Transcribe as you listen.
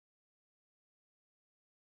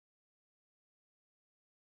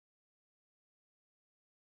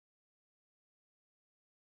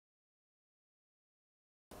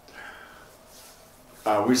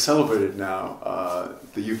We celebrated now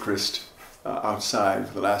the Eucharist outside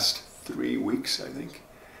for the last 3 weeks, I think,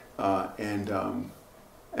 and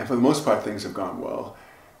for the most part things have gone well.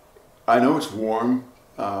 I know it's warm,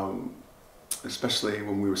 especially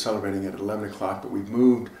when we were celebrating it at 11 o'clock, but we've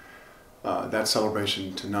moved that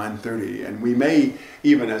celebration to 9:30, and we may,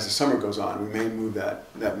 even as the summer goes on, we may move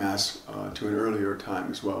that Mass to an earlier time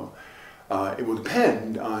as well. It will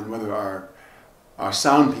depend on whether our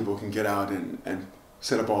sound people can get out and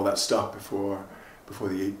set up all that stuff before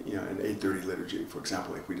the an 8:30 liturgy, for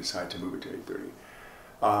example, if we decide to move it to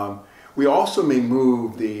 8:30. We also may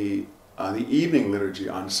move the evening liturgy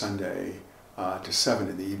on Sunday to 7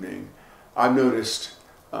 in the evening. I've noticed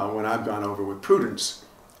when I've gone over with Prudence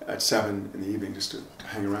at 7 in the evening just to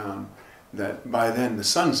hang around, that by then the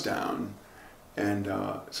sun's down, and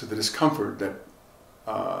so the discomfort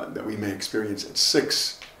that we may experience at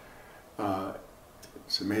 6,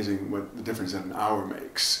 it's amazing what the difference that an hour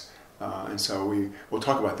makes. And so we'll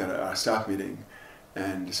talk about that at our staff meeting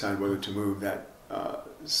and decide whether to move that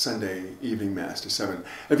Sunday evening Mass to 7.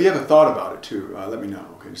 If you have a thought about it too, let me know.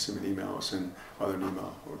 Okay, just send me an email, or send Father an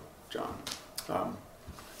email, or John.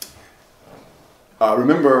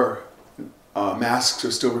 Remember, masks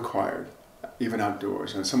are still required, even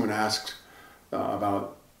outdoors. And someone asked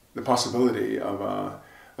about the possibility of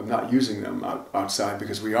not using them outside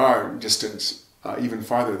because we are distanced even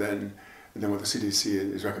farther than what the CDC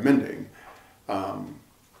is recommending.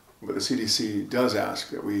 But the CDC does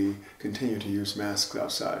ask that we continue to use masks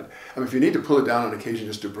outside. I mean, if you need to pull it down on occasion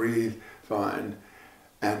just to breathe, fine.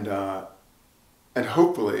 And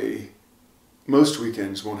hopefully, most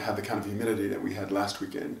weekends won't have the kind of humidity that we had last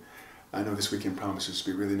weekend. I know this weekend promises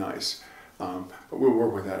to be really nice, but we'll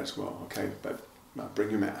work with that as well, okay? But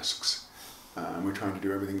bring your masks. We're trying to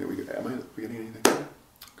do everything that we can. Am I forgetting anything?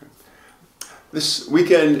 Okay. This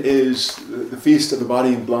weekend is the feast of the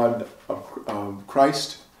body and blood of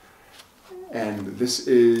Christ. And this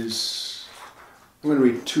is, I'm going to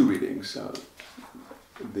read 2 readings.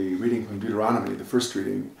 The reading from Deuteronomy, the first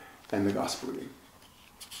reading, and the Gospel reading.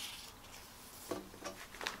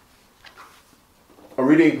 A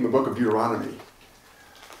reading from the book of Deuteronomy.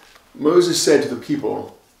 Moses said to the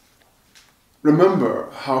people,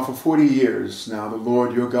 "Remember how for 40 years now the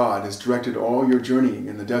Lord your God has directed all your journeying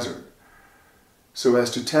in the desert, so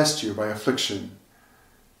as to test you by affliction,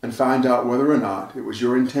 and find out whether or not it was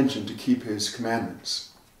your intention to keep his commandments.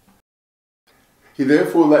 He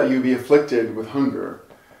therefore let you be afflicted with hunger,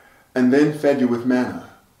 and then fed you with manna,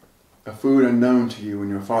 a food unknown to you and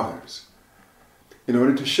your fathers, in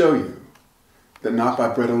order to show you that not by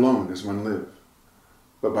bread alone does one live,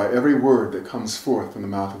 but by every word that comes forth from the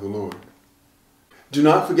mouth of the Lord. Do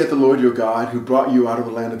not forget the Lord your God, who brought you out of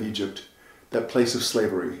the land of Egypt, that place of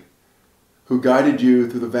slavery, who guided you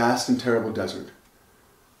through the vast and terrible desert,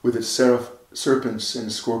 with its serpents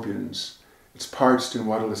and scorpions, its parched and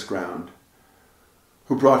waterless ground,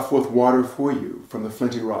 who brought forth water for you from the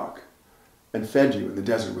flinty rock, and fed you in the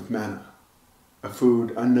desert with manna, a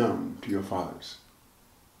food unknown to your fathers."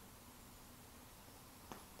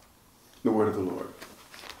 The word of the Lord.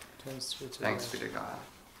 Thanks be to God.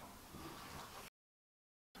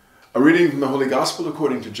 A reading from the Holy Gospel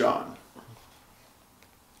according to John.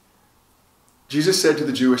 Jesus said to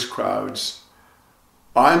the Jewish crowds,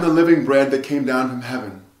 "I am the living bread that came down from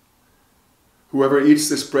heaven. Whoever eats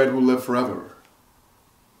this bread will live forever,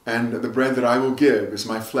 and the bread that I will give is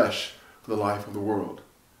my flesh for the life of the world."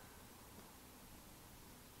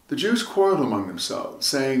 The Jews quarreled among themselves,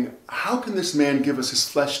 saying, "How can this man give us his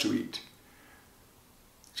flesh to eat?"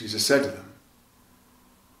 Jesus said to them,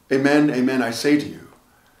 "Amen, amen, I say to you,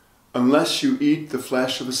 unless you eat the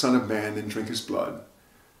flesh of the Son of Man and drink his blood,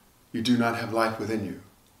 you do not have life within you.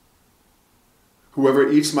 Whoever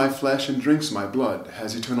eats my flesh and drinks my blood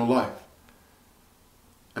has eternal life,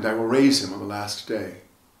 and I will raise him on the last day.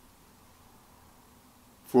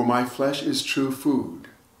 For my flesh is true food,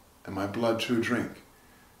 and my blood true drink.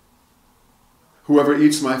 Whoever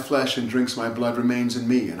eats my flesh and drinks my blood remains in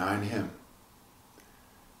me, and I in him.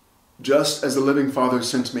 Just as the living Father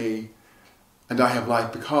sent me, and I have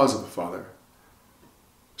life because of the Father,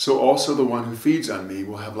 so also the one who feeds on me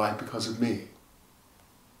will have life because of me.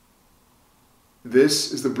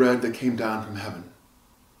 This is the bread that came down from heaven.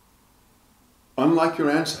 Unlike your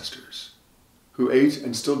ancestors, who ate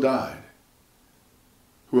and still died,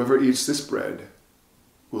 whoever eats this bread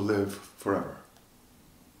will live forever."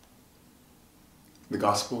 The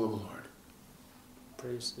Gospel of the Lord.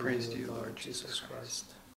 Praise to you, Lord Jesus Christ.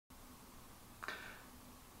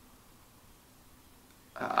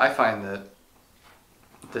 I find that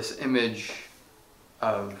this image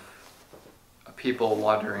of a people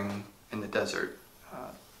wandering in the desert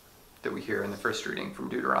that we hear in the first reading from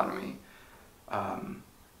Deuteronomy.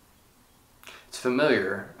 It's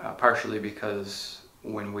familiar, partially because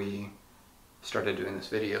when we started doing this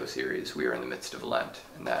video series, we were in the midst of Lent,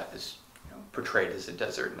 and that is portrayed as a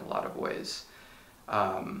desert in a lot of ways.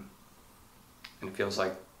 And it feels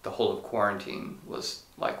like the whole of quarantine was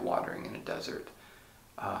like wandering in a desert.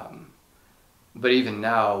 But even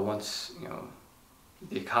now, once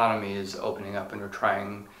the economy is opening up and we're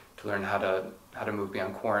trying to learn how to move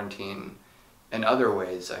beyond quarantine, in other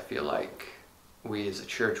ways I feel like we as a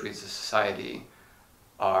church, we as a society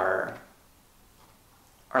are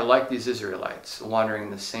like these Israelites, wandering in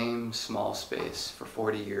the same small space for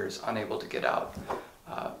 40 years, unable to get out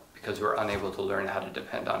because we're unable to learn how to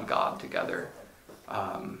depend on God together.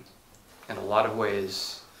 In a lot of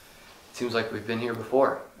ways, it seems like we've been here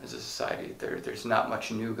before as a society. There's not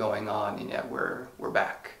much new going on, and yet we're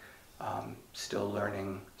back, still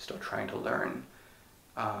learning, still trying to learn,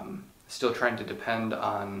 still trying to depend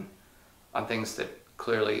on things that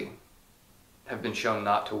clearly have been shown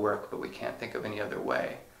not to work, but we can't think of any other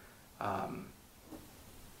way. And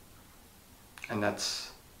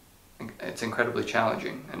it's incredibly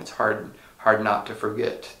challenging, and it's hard not to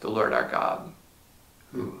forget the Lord our God,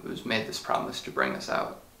 who's made this promise to bring us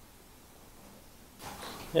out.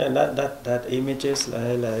 Yeah, that image is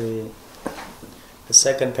like the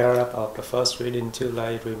second paragraph of the first reading too,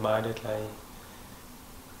 like reminded, like,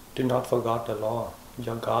 do not forget the Lord,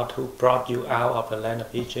 your God, who brought you out of the land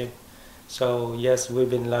of Egypt. So yes, we've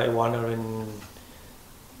been like wondering,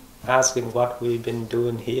 asking what we've been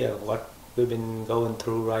doing here, what we've been going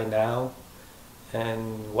through right now.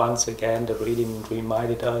 And once again, the reading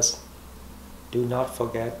reminded us, do not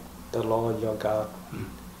forget the Lord your God.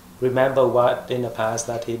 Remember what in the past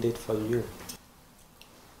that He did for you.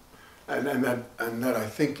 And that I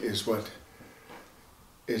think is what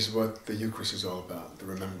the Eucharist is all about, the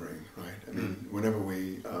remembering, right? I mean, whenever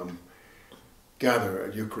we gather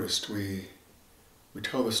at Eucharist, we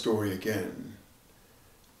tell the story again.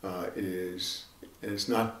 It's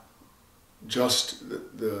not just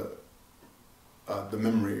the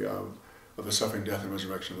memory of the suffering, death, and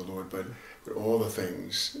resurrection of the Lord, but all the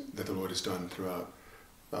things that the Lord has done throughout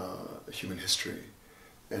human history,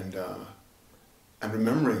 and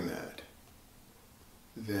remembering that,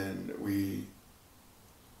 then we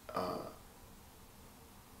are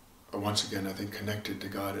once again, I think, connected to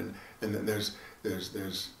God, and then there's the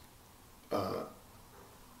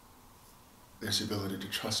ability to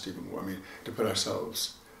trust even more. I mean, to put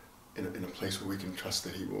ourselves in a place where we can trust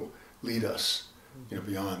that He will lead us,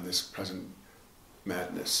 beyond this present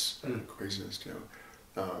madness and craziness,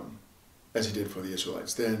 as He did for the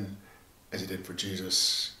Israelites then, as He did for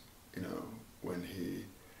Jesus, when He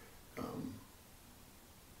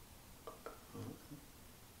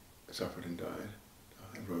suffered and died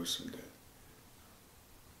and rose from dead.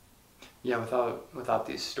 Yeah, without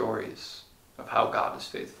these stories of how God is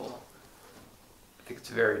faithful, I think it's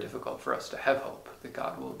very difficult for us to have hope that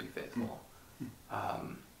God will be faithful.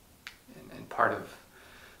 And part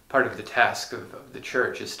of the task of the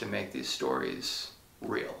church is to make these stories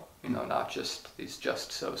real. Not just these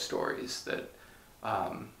just so stories that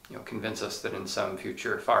convince us that in some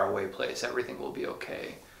future faraway place everything will be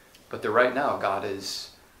okay. But that right now God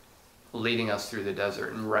is leading us through the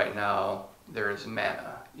desert, and right now there is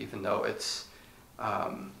manna, even though it's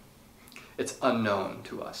unknown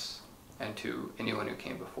to us and to anyone who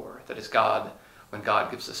came before. That is God, when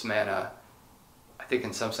God gives us manna, I think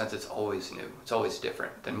in some sense it's always new. It's always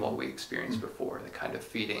different than what we experienced before, the kind of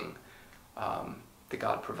feeding that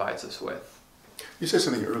God provides us with. You said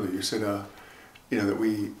something earlier. You said, that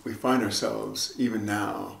we find ourselves, even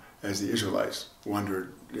now, as the Israelites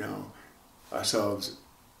wandered, ourselves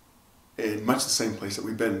in much the same place that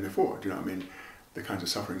we've been in before. Do you know what I mean? The kinds of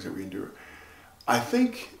sufferings that we endure. I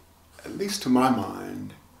think, at least to my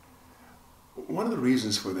mind, one of the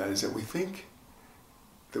reasons for that is that we think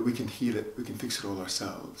that we can heal it, we can fix it all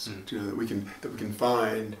ourselves. That we can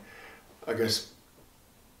find, I guess,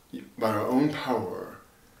 by our own power,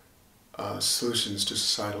 solutions to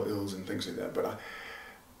societal ills and things like that.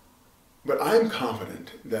 But I am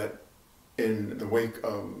confident that in the wake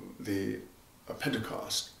of the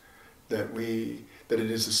Pentecost, that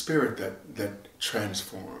it is the Spirit that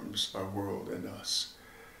transforms our world and us.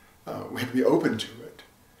 We have to be open to it.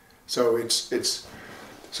 So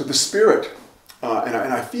so the Spirit, and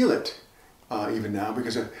I feel it even now,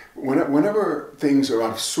 because whenever things are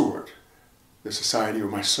out of sort, the society or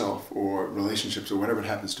myself or relationships or whatever it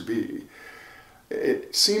happens to be,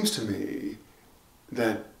 it seems to me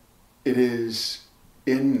that it is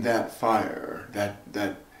in that fire,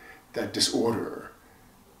 that disorder,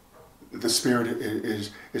 the Spirit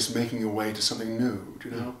is making a way to something new,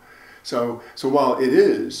 you know? So while it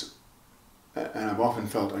is, and I've often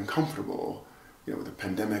felt uncomfortable, you know, with the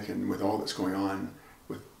pandemic and with all that's going on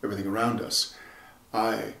with everything around us,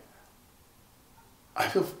 I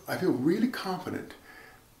feel really confident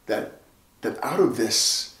that out of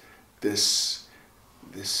this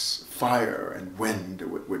fire and wind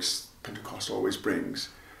which Pentecost always brings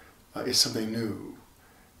is something new,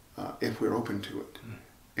 if we're open to it,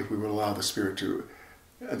 if we will allow the Spirit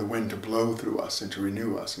and the wind to blow through us and to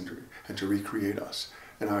renew us and to recreate us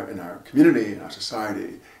in our community, in our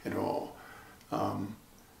society, and all.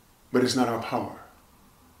 But it's not our power.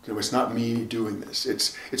 So it's not me doing this.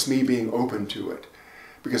 It's me being open to it,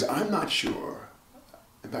 because I'm not sure.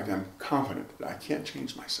 In fact, I'm confident that I can't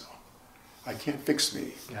change myself. I can't fix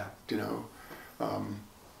me. Yeah. You know,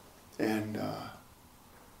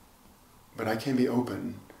 but I can be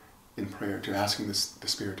open in prayer to asking the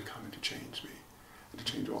Spirit to come and to change me, and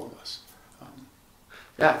to change all of us.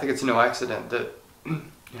 Yeah, I think it's no accident that,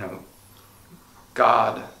 you know,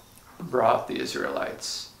 God brought the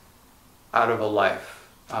Israelites out of a life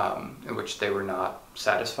in which they were not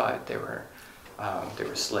satisfied. They were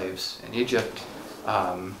slaves in Egypt,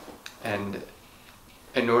 and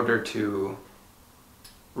in order to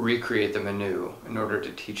recreate them anew, in order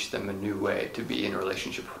to teach them a new way to be in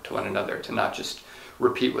relationship to one another, to not just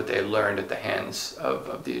repeat what they learned at the hands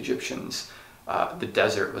of the Egyptians, the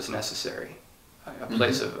desert was necessary, a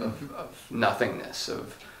place of nothingness,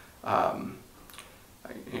 of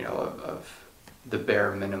the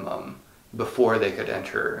bare minimum before they could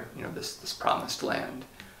enter, you know, this promised land,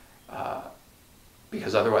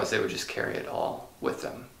 because otherwise they would just carry it all with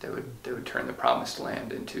them. They would turn the promised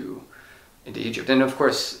land into Egypt. And of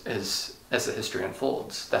course, as the history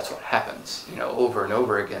unfolds, that's what happens, you know, over and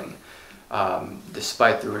over again.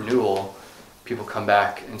 Despite the renewal, people come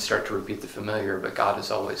back and start to repeat the familiar, but God is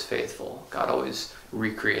always faithful. God always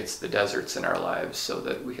recreates the deserts in our lives so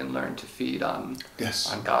that we can learn to feed on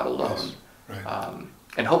God alone. Yes. Right.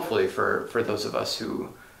 And hopefully for those of us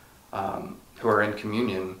who are in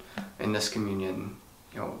communion, in this communion,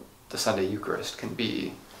 you know, the Sunday Eucharist can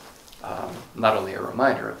be not only a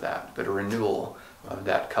reminder of that, but a renewal of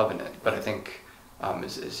that covenant. But I think,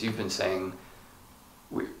 as you've been saying,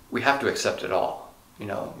 we have to accept it all. You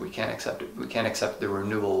know, we can't accept it. We can't accept the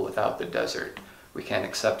renewal without the desert. We can't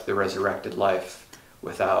accept the resurrected life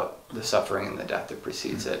without the suffering and the death that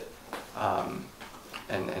precedes it.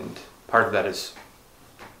 And part of that is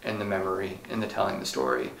in the memory, in the telling the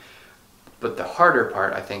story. But the harder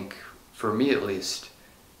part, I think, for me at least,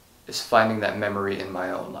 is finding that memory in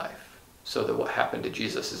my own life. So that what happened to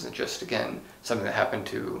Jesus isn't just, again, something that happened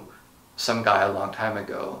to some guy a long time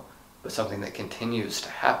ago, but something that continues to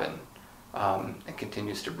happen and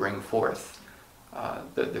continues to bring forth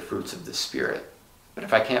the fruits of the Spirit. But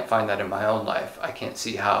if I can't find that in my own life, I can't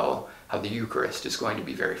see how the Eucharist is going to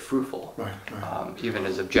be very fruitful, even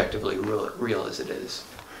as objectively real as it is.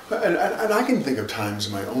 And I can think of times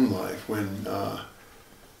in my own life when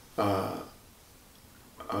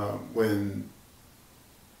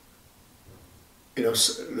you know,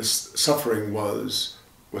 this suffering was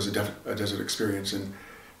a desert experience,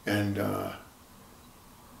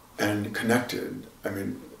 and connected, I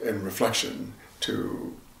mean, in reflection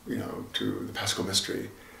to, you know, to the Paschal Mystery.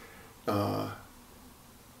 And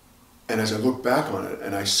as I look back on it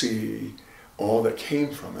and I see all that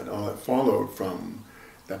came from it, all that followed from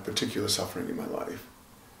that particular suffering in my life,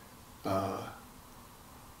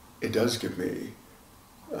 it does give me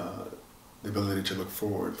the ability to look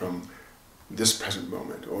forward from this present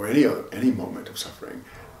moment or any moment of suffering,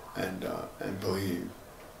 and believe,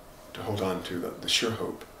 to hold on to the sure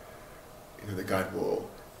hope, you know, that God will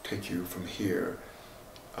take you from here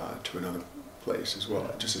to another place as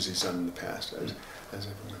well, just as He's done in the past, as I've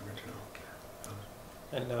remembered, you know.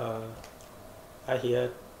 And I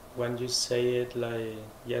hear when you say it, like,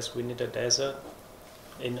 yes, we need a desert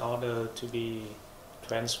in order to be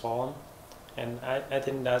transformed. And I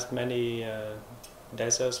think that many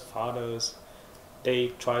desert fathers,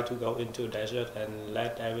 they try to go into desert and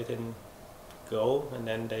let everything go, and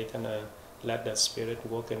then they kind of let the Spirit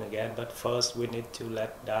work in again. But first we need to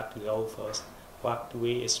let that go first. What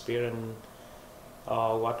we experience,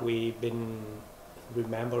 or what we've been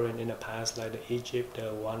remembering in the past, like the Egypt,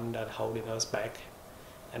 the one that holding us back.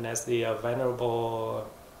 And as the Venerable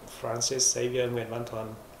Francis Xavier Nguyễn Văn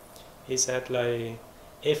Thuần, he said, like,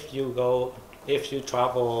 if you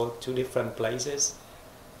travel to different places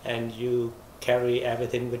and you carry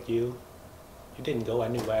everything with you, you didn't go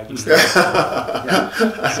anywhere, you stay at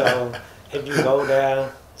home. So if you go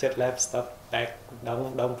there, just let stuff back,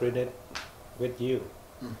 don't bring it with you.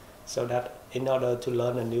 so that in order to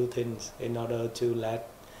learn the new things, in order to let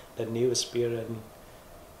the new spirit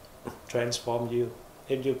transform you.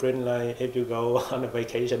 If you bring if you go on a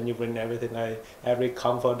vacation, you bring everything every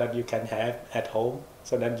comfort that you can have at home,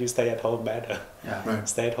 so then you stay at home better. Yeah. Right.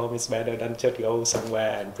 Stay at home is better than just go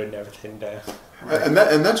somewhere and bring everything there. Right. And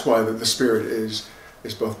that's why the spirit is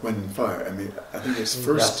both wind and fire. I mean, I think it's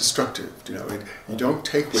first destructive. You don't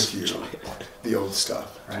take with you the old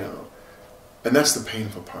stuff. Right. And that's the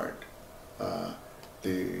painful part.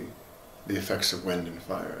 The effects of wind and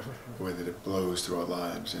fire, the way that it blows through our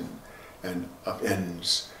lives and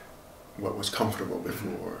upends what was comfortable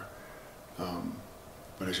before.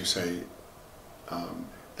 But as you say,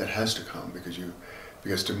 that has to come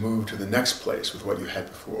because to move to the next place with what you had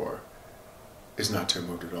before is not to have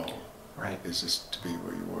moved at all. Right. It's just to be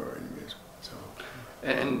where you were anyways. So.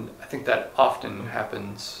 And I think that often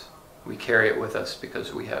happens. We carry it with us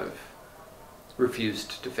because we have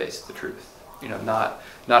refused to face the truth. Not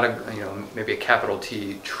a maybe a capital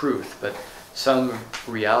T truth, but some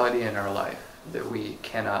reality in our life that we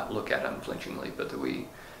cannot look at unflinchingly, but that we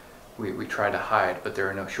try to hide. But there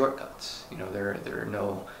are no shortcuts. There are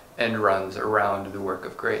no end runs around the work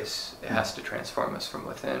of grace. It has to transform us from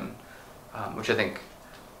within, which I think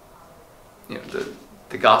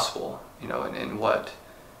the gospel, and what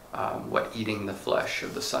eating the flesh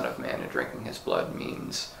of the Son of Man and drinking his blood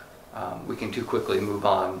means. We can too quickly move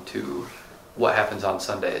on to what happens on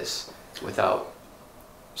Sundays without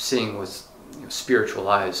seeing with spiritual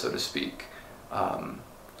eyes, so to speak,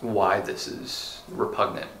 why this is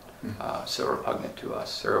repugnant, so repugnant to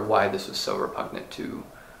us, or why this was so repugnant to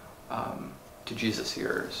Jesus'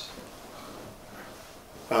 hearers.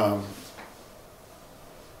 Yeah,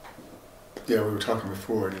 we were talking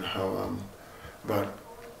before, how about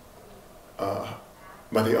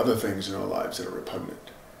the other things in our lives that are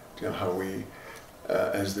repugnant. How we,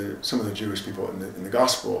 as some of the Jewish people in the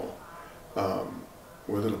gospel,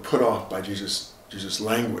 were a little put off by Jesus'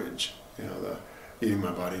 language. The eating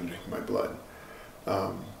my body and drinking my blood.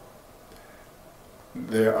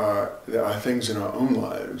 There are things in our own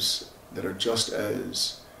lives that are just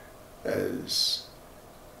as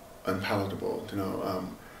unpalatable.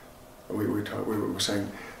 We were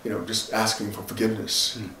saying, just asking for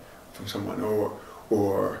forgiveness from someone,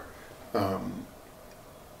 or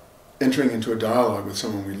entering into a dialogue with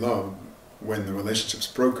someone we love when the relationship's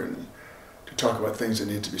broken, to talk about things that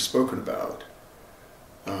need to be spoken about,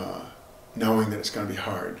 knowing that it's going to be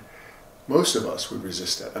hard. Most of us would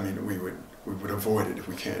resist that. I mean, we would avoid it if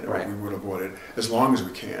we can. Right. We would avoid it as long as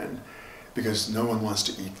we can, because no one wants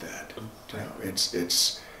to eat that.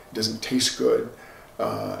 It doesn't taste good.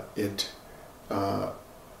 It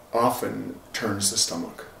often turns the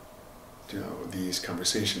stomach. These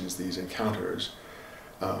conversations, these encounters.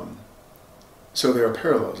 So there are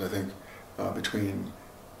parallels, I think, between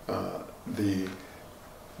the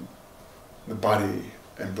body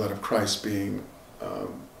and blood of Christ being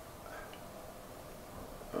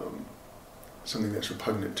something that's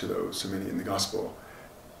repugnant to those, so many in the gospel,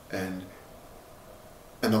 and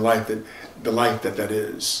the life that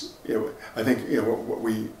is. I think what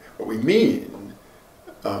we mean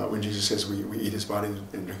when Jesus says we eat his body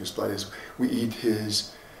and drink his blood is we eat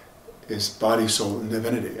his body, soul, and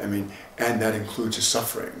divinity. I mean, and that includes his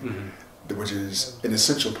suffering, which is an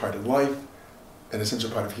essential part of life, an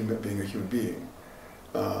essential part of being a human being,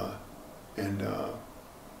 and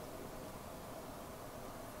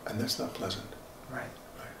that's not pleasant. Right.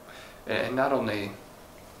 And not only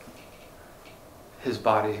his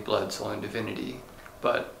body, blood, soul, and divinity,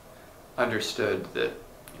 but understood that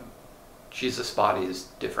Jesus' body is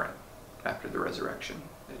different after the resurrection.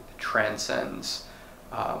 It transcends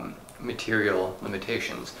material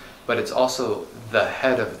limitations, but it's also the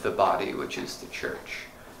head of the body, which is the church.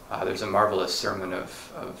 There's a marvelous sermon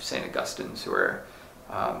of St. Augustine's where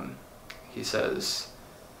he says,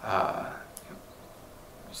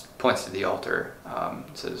 points to the altar,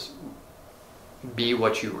 says, be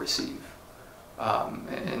what you receive.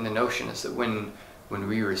 And the notion is that when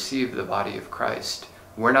we receive the body of Christ,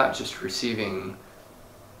 we're not just receiving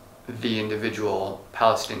the individual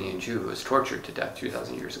Palestinian Jew who was tortured to death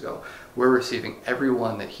 2,000 years ago. We're receiving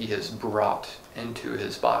everyone that he has brought into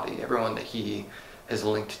his body, everyone that he has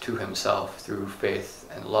linked to himself through faith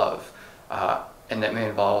and love. And that may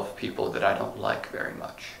involve people that I don't like very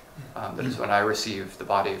much. That is, when I receive the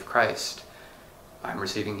body of Christ, I'm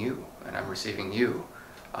receiving you, and I'm receiving you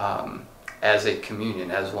as a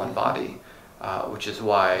communion, as one body, which is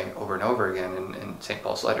why over and over again in St.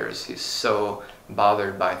 Paul's letters, he's so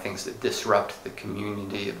bothered by things that disrupt the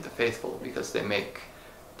community of the faithful, because they make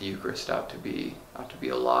the Eucharist out to be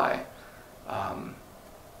a lie.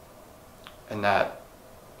 And that,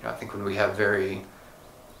 I think when we have very,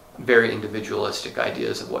 very individualistic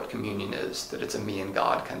ideas of what communion is, that it's a me and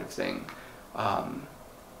God kind of thing,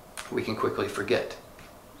 we can quickly forget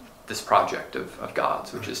this project of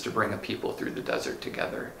God's, which is to bring a people through the desert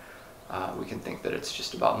together. We can think that it's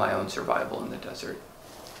just about my own survival in the desert.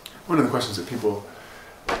 One of the questions that people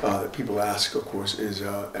ask, of course, is,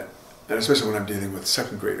 and especially when I'm dealing with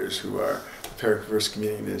second graders who are preparing for First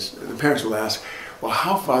Communion, is the parents will ask, well,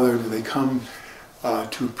 how, Father, do they come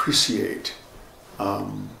to appreciate,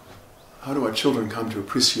 how do our children come to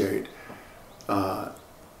appreciate the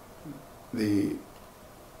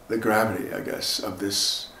gravity, I guess, of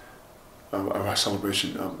this, of our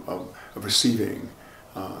celebration of receiving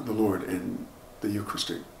the Lord in the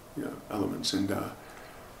Eucharistic elements, and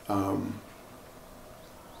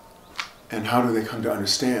how do they come to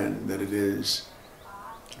understand that it is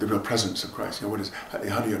the real presence of Christ?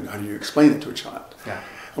 How do you explain it to a child? Yeah.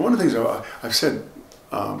 And one of the things I've said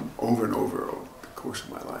over and over the course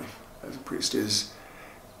of my life as a priest is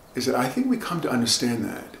that I think we come to understand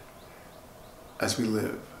that as we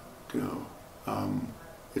live.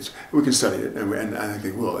 We can study it, and I think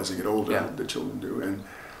they will as they get older. Yeah. The children do, and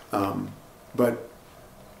but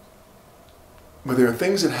there are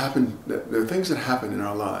things that happen. There are things that happen in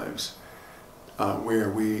our lives where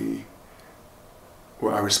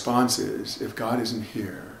our response is, if God isn't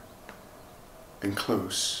here and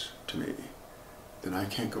close to me, then I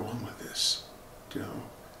can't go on with this.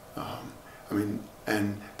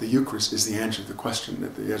 And the Eucharist is the answer to the question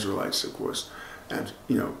that the Israelites, of course, and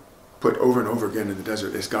put over and over again in the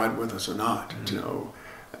desert: is God with us or not?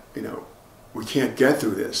 Mm-hmm. We can't get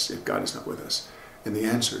through this if God is not with us. And the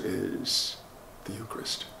answer is the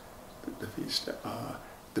Eucharist, the feast,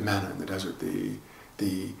 the manna in the desert, the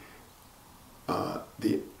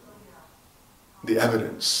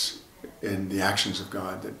evidence in the actions of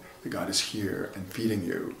God that God is here and feeding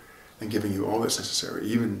you and giving you all that's necessary,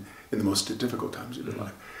 even in the most difficult times of your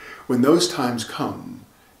life. When those times come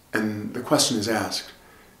and the question is asked,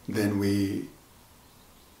 then we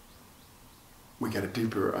get a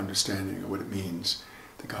deeper understanding of what it means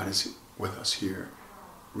that God is with us here,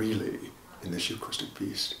 really, in this Eucharistic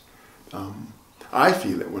feast. I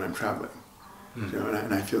feel it when I'm traveling,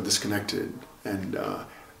 and I feel disconnected, and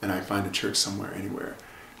I find a church somewhere, anywhere,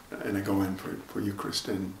 and I go in for Eucharist,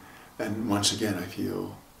 and once again I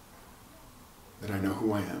feel that I know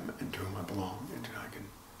who I am and to whom I belong, and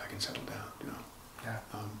I can settle down. Yeah.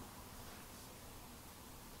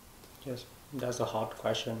 Yes, that's a hard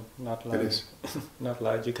question. Not like It is. not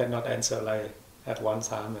like you cannot answer like at one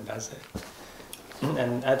time and that's it.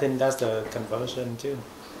 And I think that's the conversion too.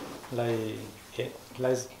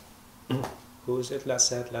 Who is it that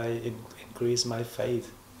said increase my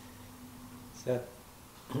faith? That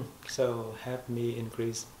so help me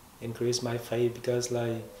increase my faith, because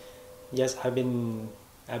yes, I've been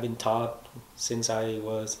taught since I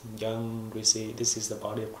was young. We see this is the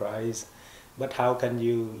body of Christ. But how can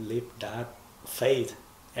you live that faith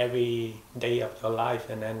every day of your life,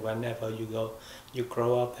 and then whenever you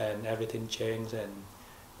grow up and everything changes, and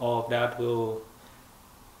all of that will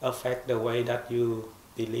affect the way that you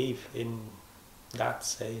believe in that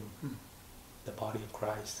saying, the body of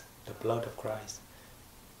Christ, the blood of Christ.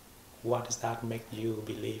 What does that make you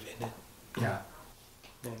believe in it? Yeah.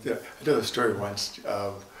 Yeah, I told a story once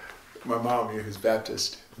of my mom, who's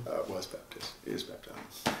Baptist, was Baptist, is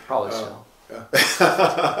Baptist. Probably so.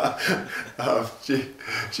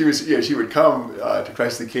 She would come to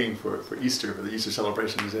Christ the King for Easter, for the Easter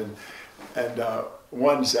celebrations, and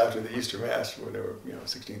once after the Easter Mass, where there were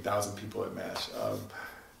 16,000 people at Mass,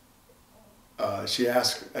 she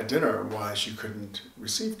asked at dinner why she couldn't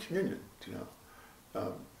receive communion,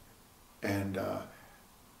 and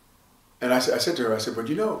I said to her, but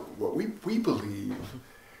what we believe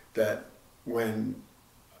that when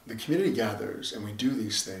the community gathers and we do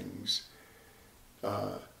these things,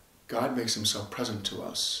 God makes himself present to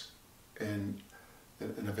us in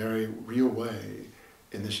a very real way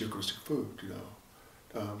in this Eucharistic food,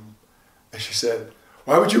 And she said,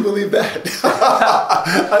 why would you believe that?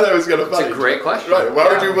 I thought it was kind of funny. It's a great question. Right, why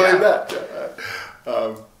would you believe that?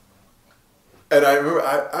 And I remember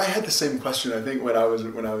I had the same question, I think, when I was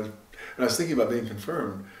thinking about being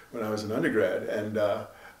confirmed when I was an undergrad, and I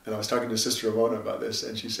was talking to Sister Ramona about this,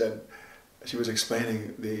 and she said, she was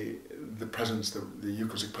explaining the presence, the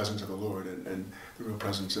Eucharistic presence of the Lord, and the real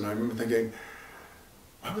presence, and I remember thinking,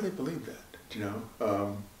 why would they believe that,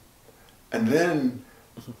 And then,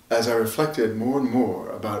 as I reflected more and more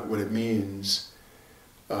about what it means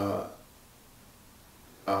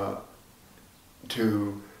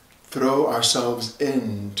to throw ourselves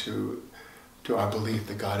into to our belief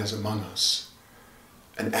that God is among us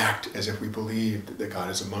and act as if we believed that God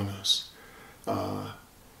is among us, then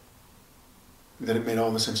it made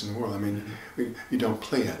all the sense in the world. I mean, you don't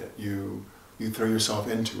play at it. You throw yourself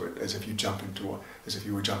into it as if you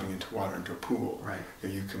were jumping into water, into a pool. Right.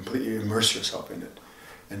 You completely immerse yourself in it,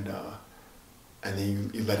 and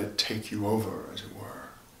then you let it take you over, as it were.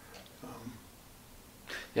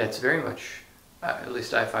 Yeah, it's very much, at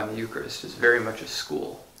least I find the Eucharist is very much a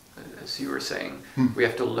school, as you were saying. We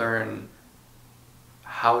have to learn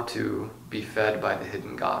how to be fed by the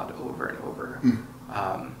hidden God over and over.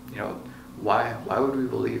 Why would we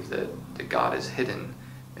believe that God is hidden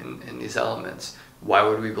in these elements? Why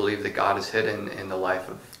would we believe that God is hidden in the life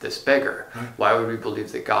of this beggar? Right. Why would we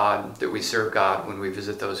believe that we serve God when we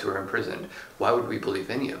visit those who are imprisoned? Why would we believe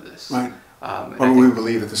any of this? Right. Why would we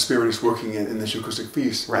believe that the Spirit is working in this Eucharistic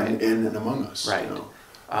feast, right, in and among us? Right.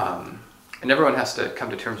 And everyone has to come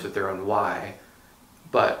to terms with their own why,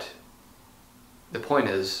 but the point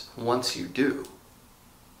is, once you do,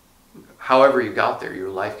 however you got there, your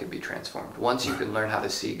life can be transformed. Once you can learn how to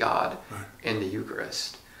see God in the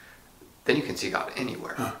Eucharist, then you can see God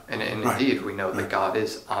anywhere. And indeed, we know that God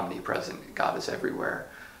is omnipresent. God is everywhere.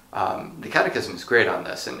 The Catechism is great on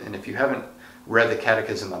this, and if you haven't read the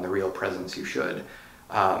Catechism on the Real Presence, you should.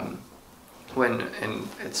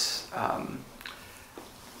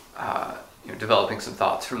 It's developing some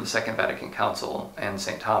thoughts from the Second Vatican Council and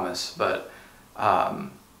St. Thomas, but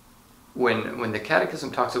when the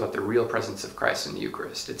Catechism talks about the real presence of Christ in the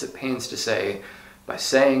Eucharist, it's at pains to say, by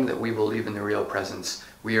saying that we believe in the real presence,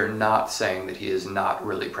 we are not saying that he is not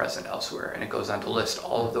really present elsewhere. And it goes on to list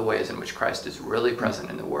all of the ways in which Christ is really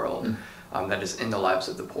present in the world, that is in the lives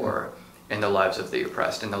of the poor, in the lives of the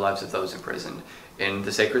oppressed, in the lives of those imprisoned, in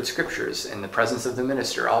the sacred scriptures, in the presence of the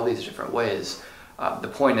minister, all these different ways. The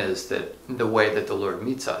point is that the way that the Lord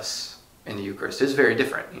meets us in the Eucharist is very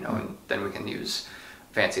different, and then we can use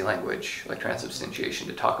fancy language like transubstantiation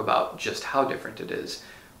to talk about just how different it is,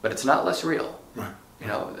 but it's not less real, right,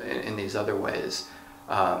 in these other ways.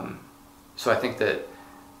 So I think that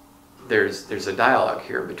there's a dialogue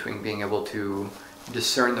here between being able to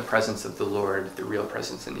discern the presence of the Lord, the real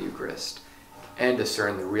presence in the Eucharist, and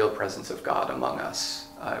discern the real presence of God among us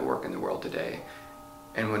at work in the world today.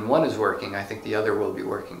 And when one is working, I think the other will be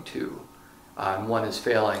working too. And one is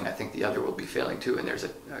failing, I think the other will be failing too. And there's a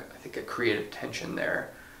creative tension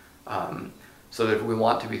there. So that if we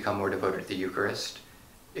want to become more devoted to the Eucharist,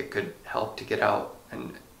 it could help to get out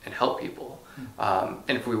and help people. And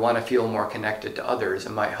if we want to feel more connected to others,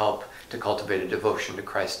 it might help to cultivate a devotion to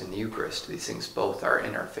Christ in the Eucharist. These things both are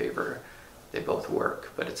in our favor. They both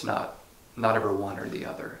work, but it's not ever one or the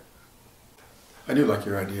other. I do like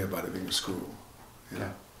your idea about it being a school.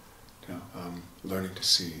 Yeah. Learning to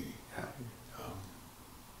see. Yeah.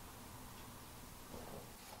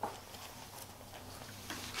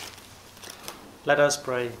 Let us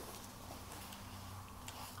pray.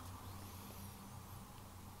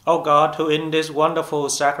 O God, who in this wonderful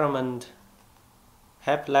sacrament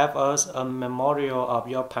have left us a memorial of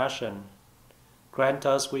your passion, grant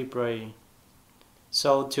us, we pray,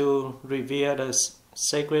 so to reveal the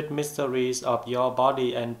sacred mysteries of your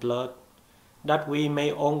body and blood, that we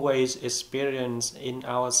may always experience in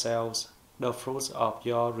ourselves the fruits of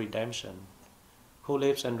your redemption, who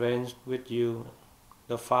lives and reigns with you,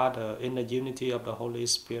 the Father, in the unity of the Holy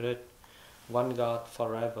Spirit, one God,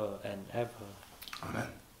 forever and ever. Amen.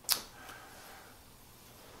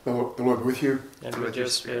 The Lord be with you. And with your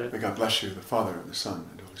spirit. May God bless you, the Father, and the Son,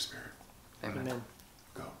 and the Holy Spirit. Amen. Amen.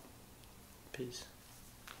 Go. Peace.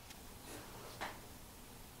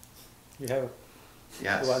 You have...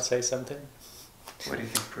 Yes. You want to say something? What do you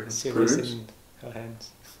think, Prudence? She was in her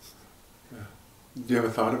hands. Yeah. Do you have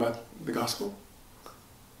a thought about the gospel?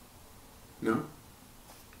 No?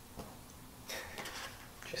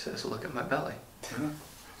 She says, look at my belly.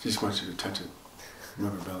 She just wants you to touch it.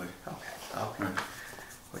 Rub her belly. Okay. Right.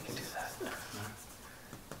 We can do that.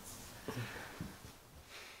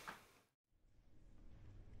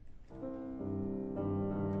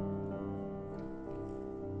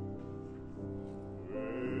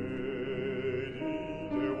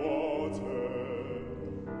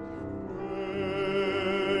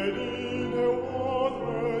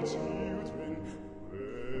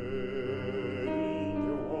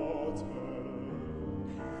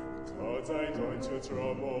 I'm going to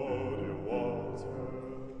trouble the water.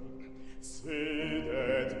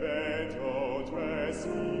 Seated bent or dressed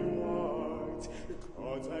in white,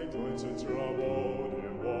 cause I'm going to trouble the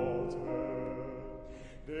water.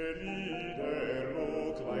 The leader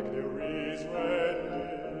look like there is red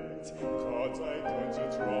light, cause I'm going to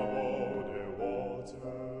trouble the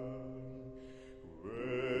water.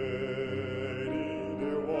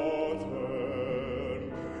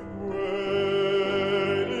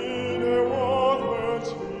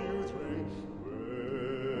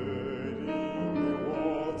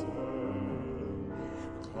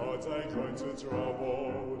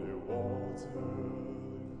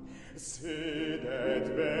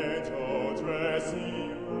 had better dressing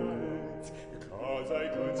right, 'cause I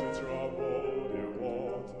couldn't trouble the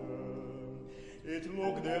water. It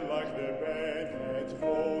looked like the bed had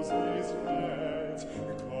Moses' fat,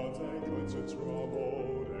 'cause I couldn't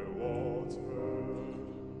trouble the water.